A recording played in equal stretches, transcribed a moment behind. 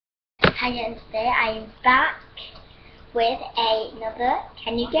And today I am back with another,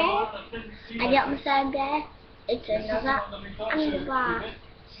 can you guess? I don't understand guess. It's another ulra.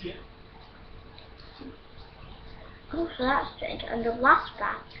 Oh, so that's strange. On the last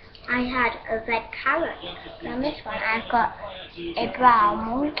bag I had a red carrot. And on this one I've got a brown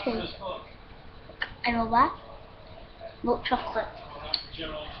monkey. And all that. Milk chocolate.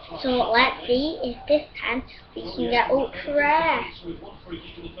 So let's see if this time we can get ultra rare.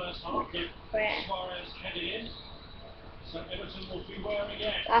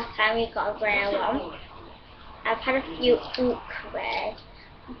 Last time we got a rare one. I've had a few ultra rares,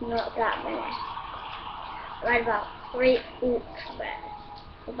 not that many. I've had about 3 ultra rares,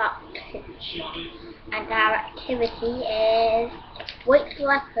 about 2. And our activity is which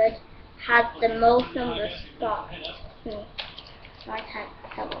leopard has the most number of spots. I can't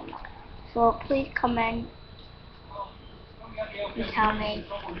tell them. So please comment and tell me.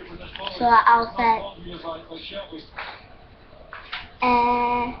 So I'll say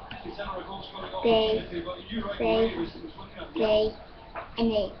B, C,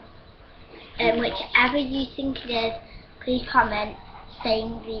 and E. And whichever you think it is, please comment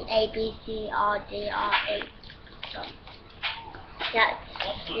saying the A, B, C, or D, or E. So that's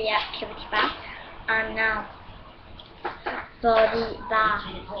the activity bar. And now for the bar.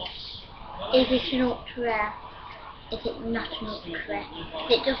 Is it an ultra rare? Is it not an ultra rare? Is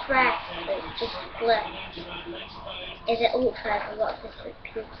it just rare? It's just split. Is it ultra rare? What's this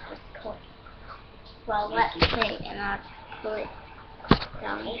called? Well, let's see, and I'll pull it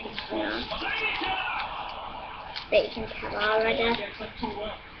down to now. But you can tell already.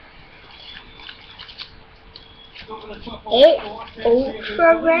 It's ultra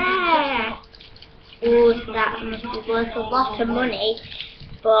rare. Oh, that must be worth a lot of money,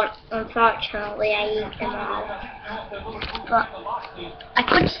 but unfortunately I eat them all. But I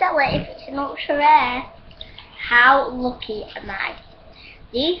could sell it if it's an ultra rare. How lucky am I?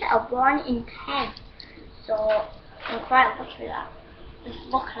 These are 1 in 10, so I'm quite lucky with that. Just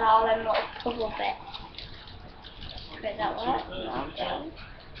look at all them little puzzle bits. Could that work? No, it doesn't.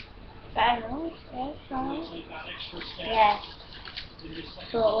 Yeah.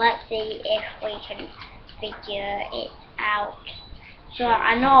 So let's see if we can figure it out. So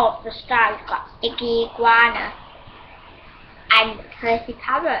I know the start we've got Iggy Iguana and Percy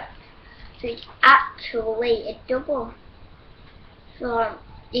Parrot. So it's actually a double. So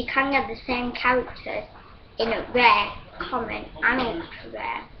you can get the same characters in a rare, common and ultra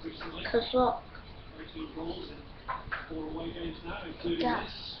rare. Because look,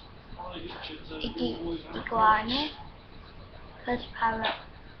 that's Iggy Iguana, Percy Parrot,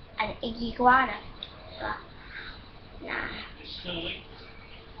 and Iggy Iguana. So, nah.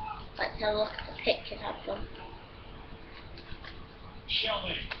 Let's have a look at the pictures of them.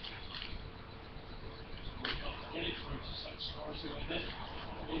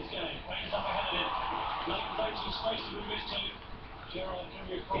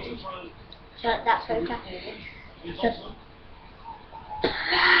 So that's what it's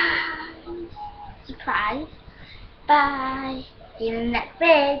surprise. Bye. See you in the next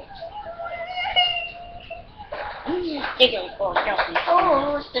vid. Oh,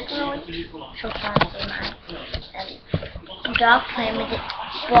 so fancy, man. Dog playing with its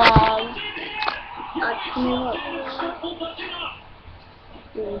ball.